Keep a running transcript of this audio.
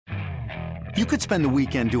You could spend the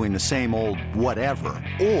weekend doing the same old whatever,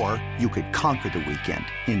 or you could conquer the weekend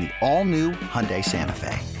in the all-new Hyundai Santa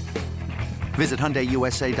Fe. Visit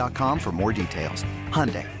HyundaiUSA.com for more details.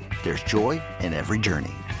 Hyundai, there's joy in every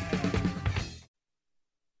journey.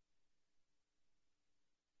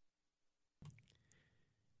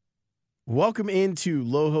 Welcome into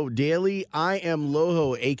Loho Daily. I am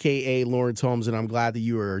Loho, a.k.a. Lawrence Holmes, and I'm glad that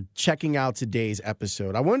you are checking out today's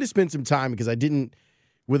episode. I wanted to spend some time because I didn't,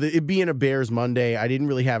 with it being a Bears Monday, I didn't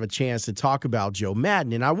really have a chance to talk about Joe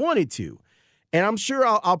Madden, and I wanted to. And I'm sure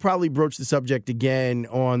I'll probably broach the subject again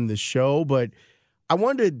on the show, but I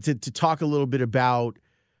wanted to talk a little bit about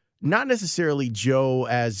not necessarily Joe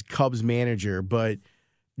as Cubs manager, but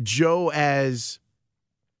Joe as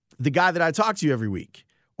the guy that I talk to every week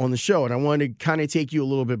on the show. And I wanted to kind of take you a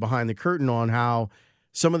little bit behind the curtain on how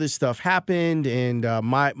some of this stuff happened and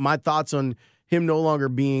my thoughts on him no longer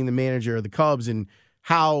being the manager of the Cubs and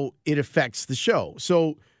how it affects the show.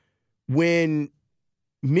 So when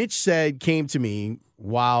Mitch came to me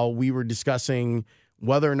while we were discussing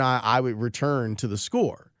whether or not I would return to the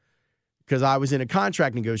Score, because I was in a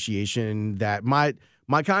contract negotiation that my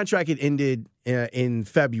contract had ended in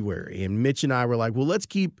February, and Mitch and I were like, well, let's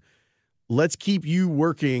keep you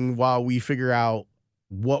working while we figure out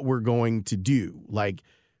what we're going to do, like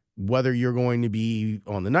whether you're going to be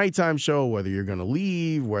on the nighttime show, whether you're going to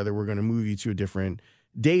leave, whether we're going to move you to a different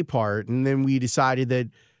day part. And then we decided that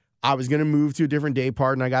I was going to move to a different day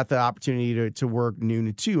part, and I got the opportunity to work noon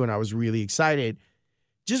to 2, and I was really excited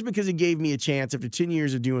just because it gave me a chance, after 10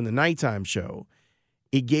 years of doing the nighttime show,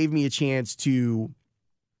 it gave me a chance to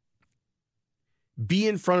be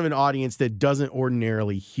in front of an audience that doesn't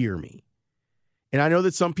ordinarily hear me. And I know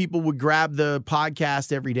that some people would grab the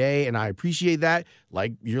podcast every day, and I appreciate that,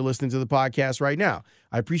 like you're listening to the podcast right now.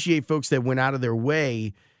 I appreciate folks that went out of their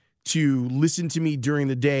way to listen to me during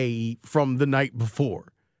the day from the night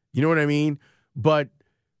before. You know what I mean? But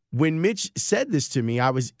when Mitch said this to me, I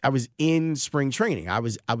was in spring training. I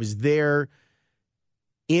was there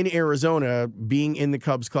in Arizona, being in the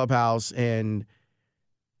Cubs clubhouse, and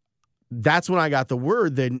that's when I got the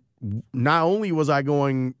word that not only was I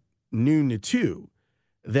going noon to 2,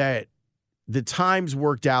 that the times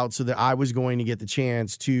worked out so that I was going to get the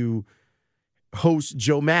chance to host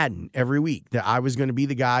Joe Madden every week, that I was going to be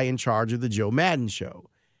the guy in charge of the Joe Madden show.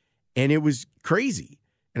 And it was crazy.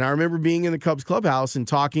 And I remember being in the Cubs clubhouse and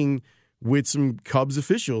talking with some Cubs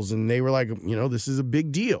officials, and they were like, this is a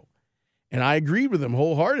big deal. And I agreed with them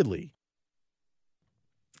wholeheartedly.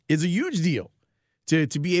 It's a huge deal to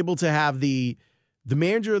be able to have the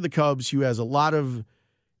manager of the Cubs who has a lot of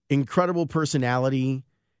incredible personality,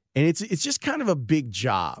 and it's just kind of a big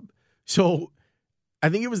job. So I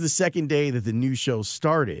think it was the second day that the new show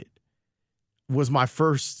started was my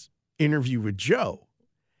first interview with Joe.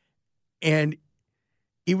 And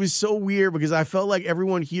it was so weird because I felt like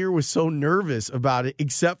everyone here was so nervous about it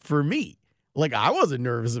except for me. Like, I wasn't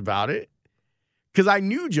nervous about it because I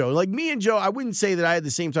knew Joe. Like, me and Joe, I wouldn't say that I had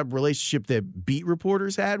the same type of relationship that beat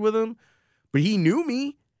reporters had with him, but he knew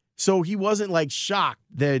me. So he wasn't like shocked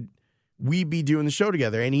that we'd be doing the show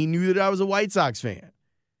together. And he knew that I was a White Sox fan,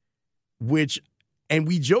 and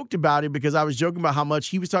we joked about it because I was joking about how much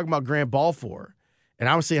he was talking about Grant Balfour. And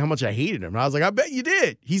I was saying how much I hated him. And I was like, I bet you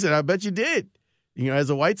did. He said, I bet you did.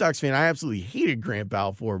 As a White Sox fan, I absolutely hated Grant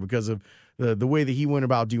Balfour because of the way that he went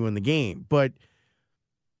about doing the game. But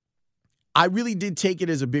I really did take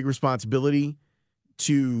it as a big responsibility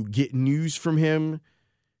to get news from him,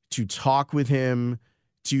 to talk with him,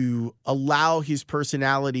 to allow his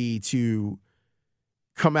personality to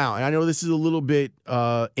come out. And I know this is a little bit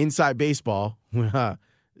inside baseball,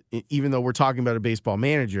 even though we're talking about a baseball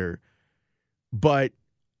manager. But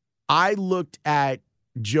I looked at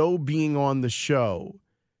Joe being on the show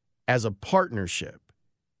as a partnership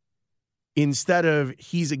instead of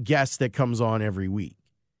he's a guest that comes on every week.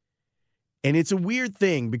 And it's a weird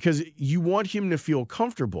thing because you want him to feel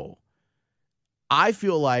comfortable. I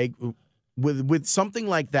feel like with something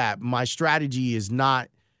like that, my strategy is not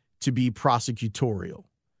to be prosecutorial.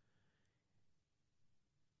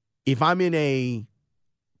 If I'm in a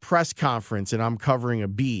press conference and I'm covering a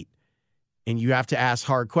beat and you have to ask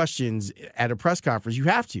hard questions at a press conference, you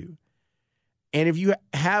have to. And if you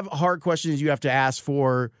have hard questions you have to ask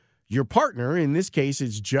for your partner, in this case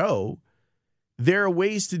it's Joe, there are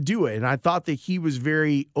ways to do it. And I thought that he was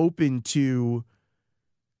very open to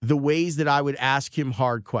the ways that I would ask him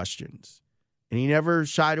hard questions. And he never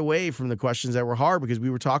shied away from the questions that were hard because we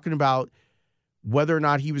were talking about whether or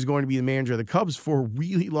not he was going to be the manager of the Cubs for a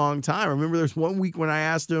really long time. I remember there's one week when I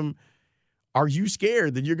asked him, are you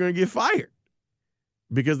scared that you're going to get fired?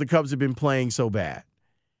 Because the Cubs have been playing so bad.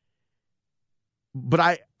 But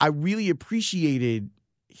I really appreciated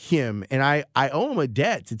him, and I owe him a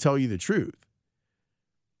debt, to tell you the truth.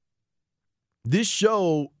 This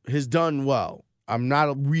show has done well. I'm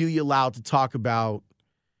not really allowed to talk about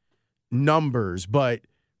numbers, but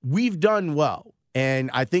we've done well.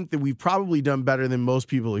 And I think that we've probably done better than most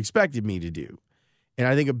people expected me to do. And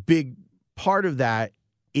I think a big part of that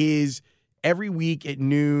is every week at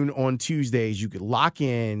noon on Tuesdays, you could lock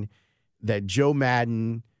in that Joe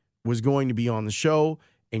Maddon was going to be on the show,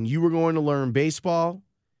 and you were going to learn baseball,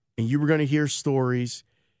 and you were going to hear stories.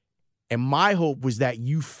 And my hope was that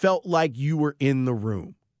you felt like you were in the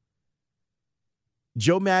room.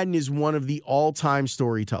 Joe Maddon is one of the all-time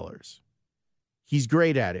storytellers. He's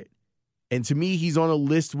great at it. And to me, he's on a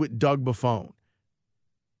list with Doug Buffone.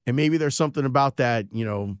 And maybe there's something about that,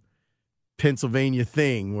 Pennsylvania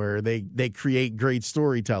thing where they create great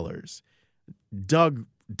storytellers. Doug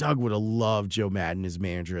would have loved Joe Maddon as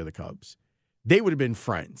manager of the Cubs. They would have been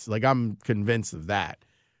friends. Like, I'm convinced of that.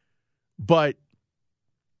 But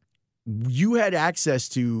you had access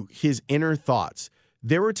to his inner thoughts.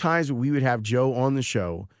 There were times when we would have Joe on the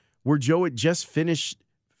show where Joe had just finished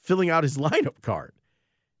filling out his lineup card.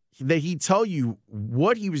 That he'd tell you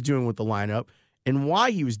what he was doing with the lineup and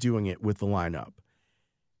why he was doing it with the lineup.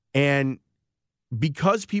 And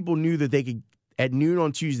because people knew that they could, at noon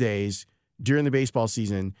on Tuesdays during the baseball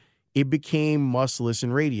season, it became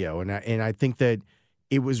must-listen radio. And I think that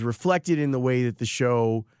it was reflected in the way that the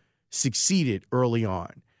show succeeded early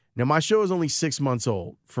on. Now, my show is only 6 months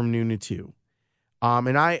old, from noon to 2.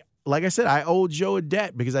 And like I said, I owe Joe a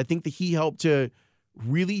debt because I think that he helped to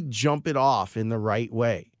really jump it off in the right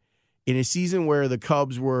way. In a season where the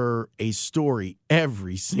Cubs were a story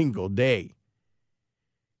every single day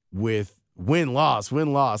with win-loss,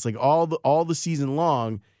 like all the season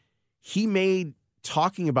long, he made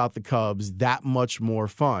talking about the Cubs that much more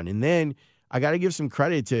fun. And then I got to give some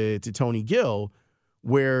credit to Tony Gill,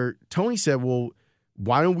 where Tony said, well,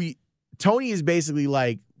 why don't we – Tony is basically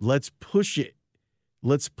like, let's push it.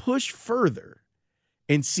 Let's push further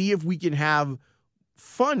and see if we can have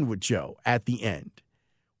fun with Joe at the end.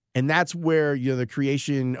 And that's where, the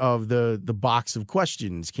creation of the box of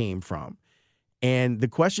questions came from. And the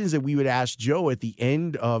questions that we would ask Joe at the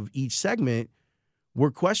end of each segment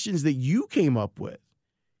were questions that you came up with.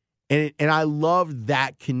 And I loved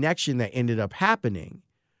that connection that ended up happening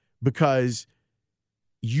because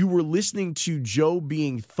you were listening to Joe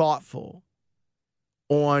being thoughtful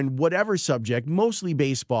on whatever subject, mostly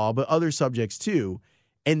baseball, but other subjects too,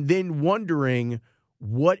 and then wondering,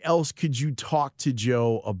 what else could you talk to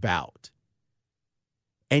Joe about?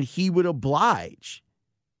 And he would oblige.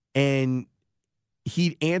 And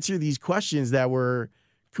he'd answer these questions that were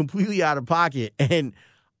completely out of pocket. And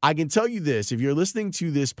I can tell you this, if you're listening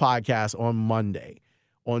to this podcast on Monday,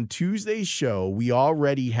 on Tuesday's show, we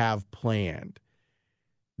already have planned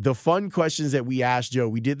the fun questions that we asked Joe.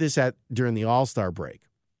 We did this during the All-Star break.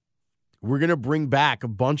 We're going to bring back a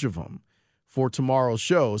bunch of them for tomorrow's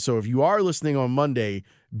show. So if you are listening on Monday,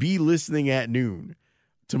 be listening at noon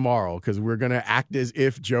tomorrow because we're going to act as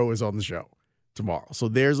if Joe is on the show tomorrow. So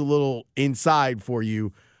there's a little inside for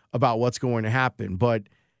you about what's going to happen. But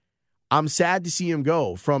I'm sad to see him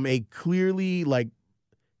go from a clearly,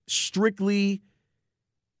 strictly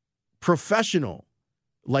professional,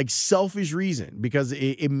 selfish reason, because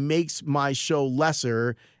it makes my show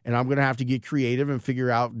lesser, and I'm going to have to get creative and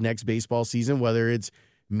figure out next baseball season, whether it's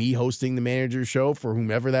me hosting the manager show for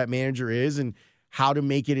whomever that manager is and how to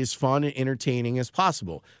make it as fun and entertaining as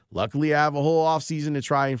possible. Luckily, I have a whole offseason to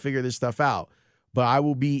try and figure this stuff out, but I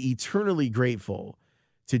will be eternally grateful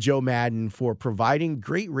to Joe Maddon for providing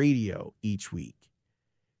great radio each week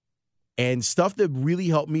and stuff that really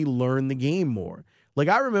helped me learn the game more.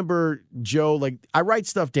 I remember Joe, I write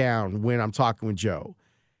stuff down when I'm talking with Joe,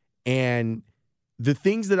 and the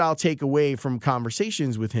things that I'll take away from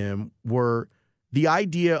conversations with him were the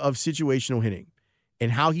idea of situational hitting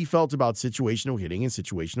and how he felt about situational hitting and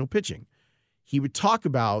situational pitching. He would talk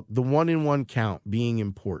about the 1-in-1 count being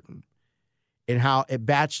important and how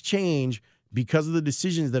at-bats change because of the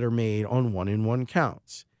decisions that are made on 1-in-1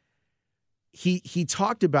 counts. He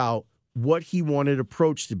talked about what he wanted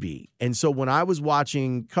approach to be. And so when I was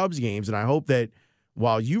watching Cubs games, and I hope that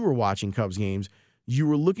while you were watching Cubs games, you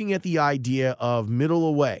were looking at the idea of middle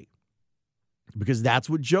away, because that's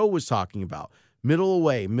what Joe was talking about. Middle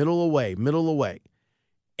away, middle away, middle away.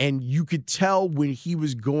 And you could tell when he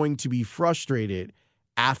was going to be frustrated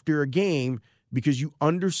after a game because you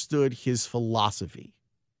understood his philosophy.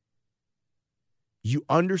 You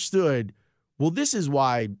understood, well, this is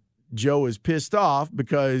why Joe is pissed off,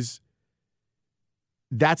 because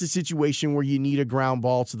that's a situation where you need a ground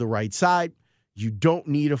ball to the right side. You don't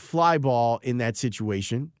need a fly ball in that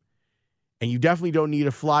situation. And you definitely don't need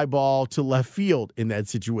a fly ball to left field in that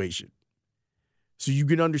situation. So you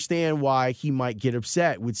can understand why he might get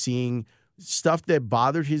upset with seeing stuff that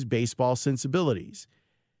bothered his baseball sensibilities.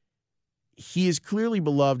 He is clearly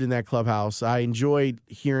beloved in that clubhouse. I enjoyed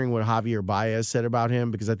hearing what Javier Baez said about him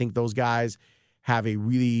because I think those guys have a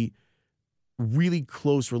really, really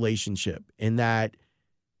close relationship in that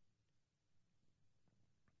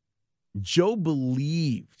Joe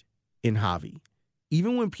believed in Javi,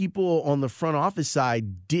 even when people on the front office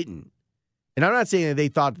side didn't. And I'm not saying that they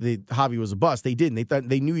thought that Javi was a bust. They didn't.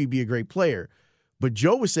 They knew he'd be a great player. But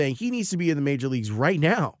Joe was saying he needs to be in the major leagues right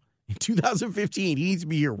now. In 2015, he needs to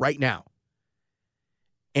be here right now.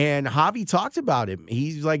 And Javi talked about him.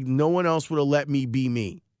 He's like, no one else would have let me be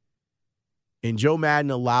me. And Joe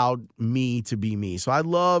Maddon allowed me to be me. So I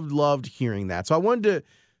loved hearing that. So I wanted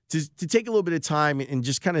to take a little bit of time and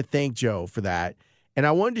just kind of thank Joe for that. And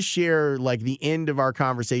I wanted to share like the end of our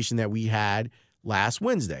conversation that we had last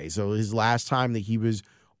Wednesday. So his last time that he was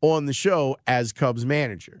on the show as Cubs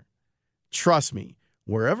manager. Trust me,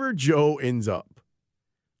 wherever Joe ends up,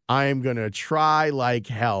 I am going to try like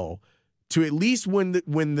hell to at least when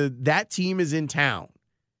that team is in town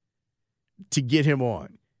to get him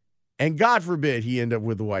on. And God forbid he end up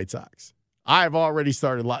with the White Sox. I've already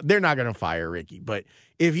started. They're not going to fire Ricky. But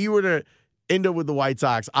if he were to end up with the White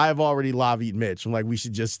Sox, I've already lobbied Mitch. I'm like, we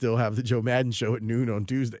should just still have the Joe Maddon show at noon on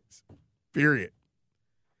Tuesdays. Period.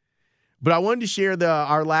 But I wanted to share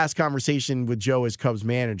our last conversation with Joe as Cubs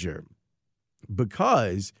manager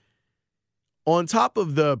because on top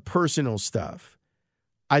of the personal stuff,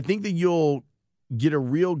 I think that you'll get a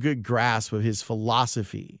real good grasp of his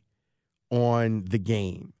philosophy on the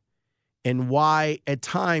game and why at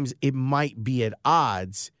times it might be at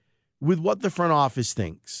odds with what the front office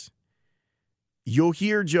thinks. You'll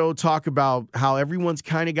hear Joe talk about how everyone's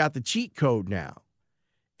kind of got the cheat code now.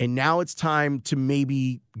 And now it's time to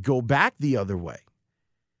maybe go back the other way.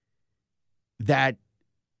 That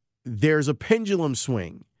there's a pendulum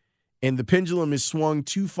swing, and the pendulum is swung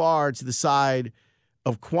too far to the side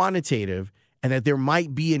of quantitative, and that there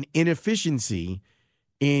might be an inefficiency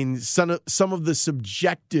in some of the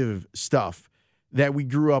subjective stuff that we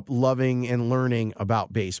grew up loving and learning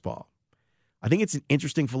about baseball. I think it's an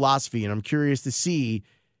interesting philosophy, and I'm curious to see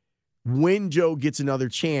when Joe gets another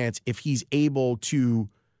chance if he's able to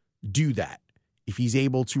do that, if he's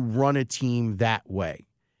able to run a team that way.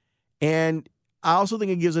 And I also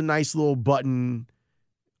think it gives a nice little button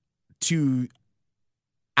to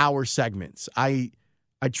our segments. I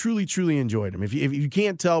truly, truly enjoyed them. If you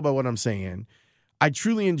can't tell by what I'm saying, I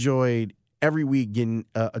truly enjoyed every week getting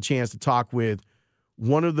a chance to talk with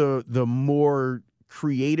one of the more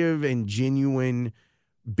creative and genuine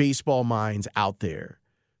baseball minds out there.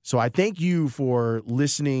 So I thank you for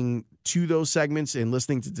listening to those segments and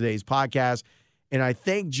listening to today's podcast. And I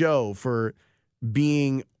thank Joe for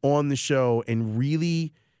being on the show and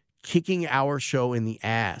really kicking our show in the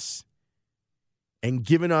ass and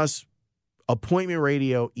giving us appointment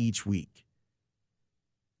radio each week.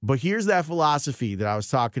 But here's that philosophy that I was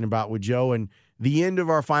talking about with Joe and the end of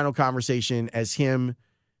our final conversation as him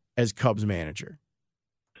as Cubs manager.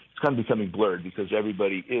 It's kind of becoming blurred because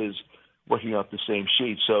everybody is working off the same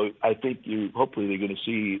sheet. So I think hopefully they're going to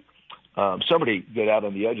see somebody get out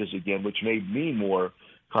on the edges again, which may mean more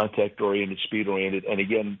contact-oriented, speed-oriented, and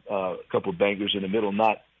again, a couple of bangers in the middle,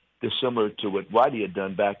 not dissimilar to what Whitey had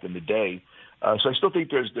done back in the day. So I still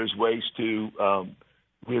think there's ways to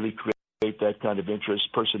really create that kind of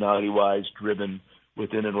interest, personality-wise, driven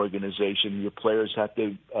within an organization. Your players have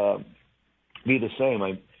to be the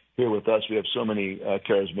same. Here with us, we have so many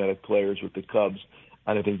charismatic players with the Cubs,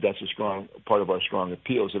 and I think that's a strong part of our strong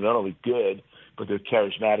appeals. They're not only good, but they're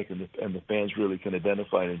charismatic, and the fans really can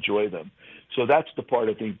identify and enjoy them. So that's the part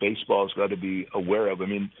I think baseball's got to be aware of. I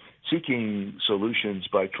mean, seeking solutions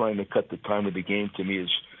by trying to cut the time of the game to me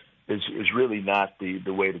is really not the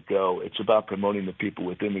way to go. It's about promoting the people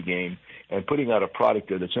within the game and putting out a product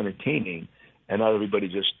there that's entertaining, and not everybody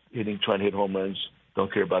just trying to hit home runs,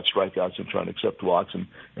 don't care about strikeouts and trying to accept walks, and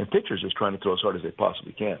pitchers just trying to throw as hard as they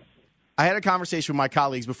possibly can. I had a conversation with my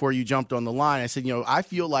colleagues before you jumped on the line. I said, I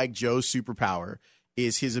feel like Joe's superpower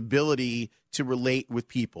is his ability to relate with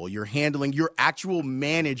people. You're handling, your actual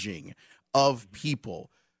managing of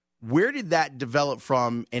people. Where did that develop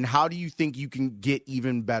from, and how do you think you can get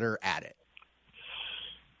even better at it?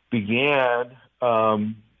 Began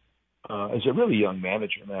as a really young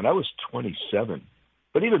manager, man. I was 27.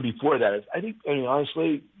 But even before that, I think,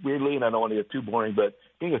 honestly, weirdly, and I don't want to get too boring, but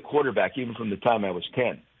being a quarterback, even from the time I was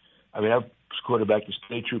 10. I mean, I was quarterback the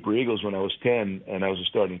State Trooper Eagles when I was 10, and I was a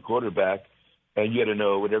starting quarterback. and you got to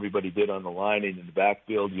know what everybody did on the line and in the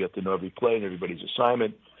backfield. You have to know every play and everybody's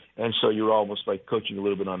assignment. And so you're almost like coaching a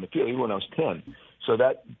little bit on the field, even when I was 10. So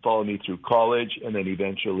that followed me through college, and then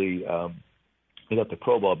eventually I got the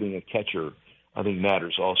pro ball. Being a catcher, I think,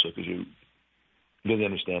 matters also because you really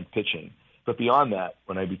understand pitching. But beyond that,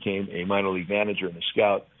 when I became a minor league manager and a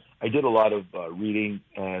scout, I did a lot of reading,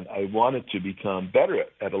 and I wanted to become better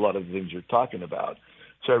at a lot of the things you're talking about.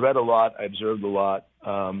 So I read a lot, I observed a lot,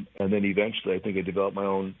 and then eventually I think I developed my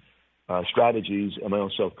own strategies and my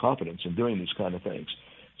own self-confidence in doing these kind of things.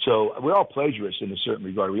 So we're all plagiarists in a certain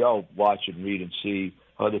regard. We all watch and read and see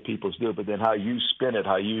how other people do it, but then how you spin it,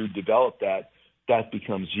 how you develop that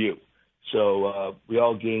becomes you. So we're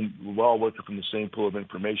all working from the same pool of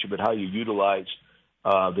information, but how you utilize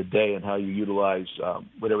the day and how you utilize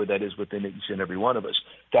whatever that is within each and every one of us,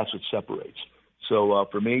 that's what separates. So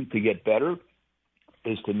for me, to get better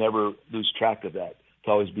is to never lose track of that,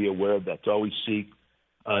 to always be aware of that, to always seek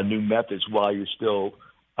new methods while you're still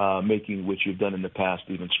making what you've done in the past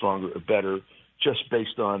even stronger or better, just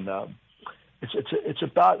based on it's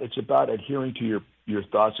about adhering to your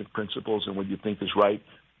thoughts and principles and what you think is right.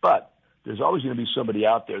 But there's always going to be somebody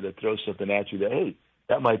out there that throws something at you that, hey,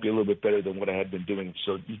 that might be a little bit better than what I had been doing.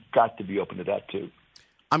 So you've got to be open to that too.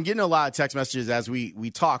 I'm getting a lot of text messages as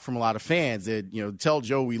we talk from a lot of fans that, tell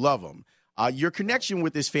Joe we love him. Your connection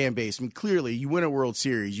with this fan base, I mean, clearly you win a World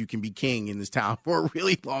Series, you can be king in this town for a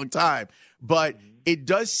really long time. But it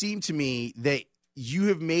does seem to me that you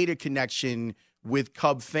have made a connection with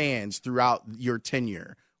Cub fans throughout your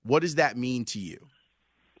tenure. What does that mean to you?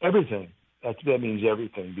 Everything. That means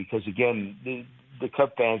everything because, again, the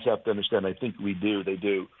Cub fans have to understand, I think we do, they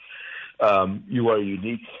do. You are a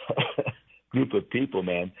unique group of people,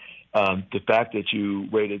 man. The fact that you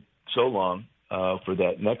waited so long for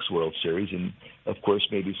that next World Series, and, of course,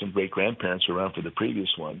 maybe some great-grandparents were around for the previous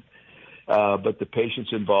one. But the patience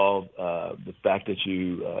involved, the fact that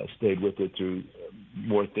you stayed with it through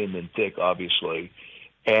more thin than thick, obviously,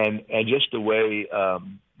 and just the way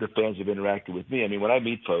the fans have interacted with me. I mean, when I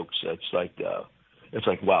meet folks, it's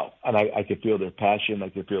like wow. And I could feel their passion. I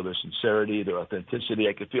could feel their sincerity, their authenticity.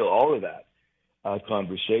 I could feel all of that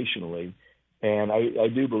conversationally. And I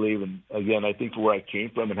do believe, and again, I think for where I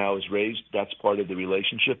came from and how I was raised, that's part of the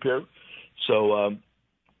relationship here. So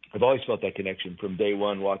I've always felt that connection from day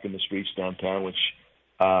one, walking the streets downtown, which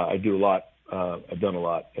I do a lot. I've done a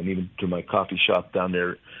lot, and even to my coffee shop down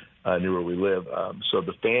there near where we live. So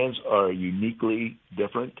the fans are uniquely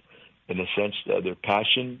different in the sense that their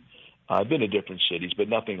passion. I've been to different cities, but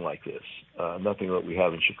nothing like this. Nothing like we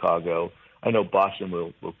have in Chicago. I know Boston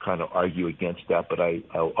will kind of argue against that, but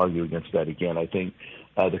I'll argue against that again. I think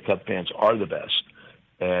the Cub fans are the best,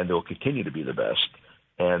 and they'll continue to be the best.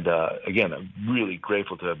 And, again, I'm really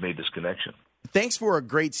grateful to have made this connection. Thanks for a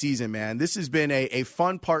great season, man. This has been a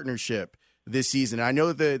fun partnership this season. I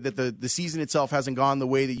know that the season itself hasn't gone the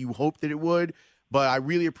way that you hoped that it would, but I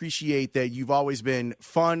really appreciate that you've always been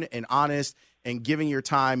fun and honest and giving your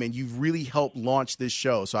time, and you've really helped launch this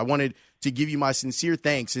show. So I wanted to give you my sincere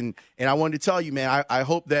thanks, and I wanted to tell you, man, I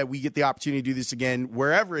hope that we get the opportunity to do this again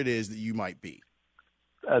wherever it is that you might be.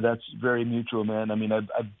 That's very mutual, man. I mean, I've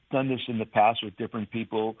done this in the past with different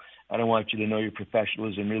people. I don't want you to know your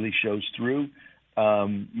professionalism really shows through.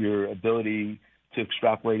 Your ability to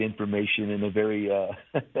extrapolate information in a very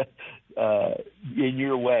in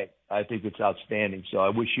your way. I think it's outstanding. So I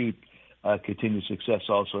wish you continued success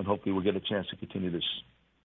also, and hopefully we'll get a chance to continue this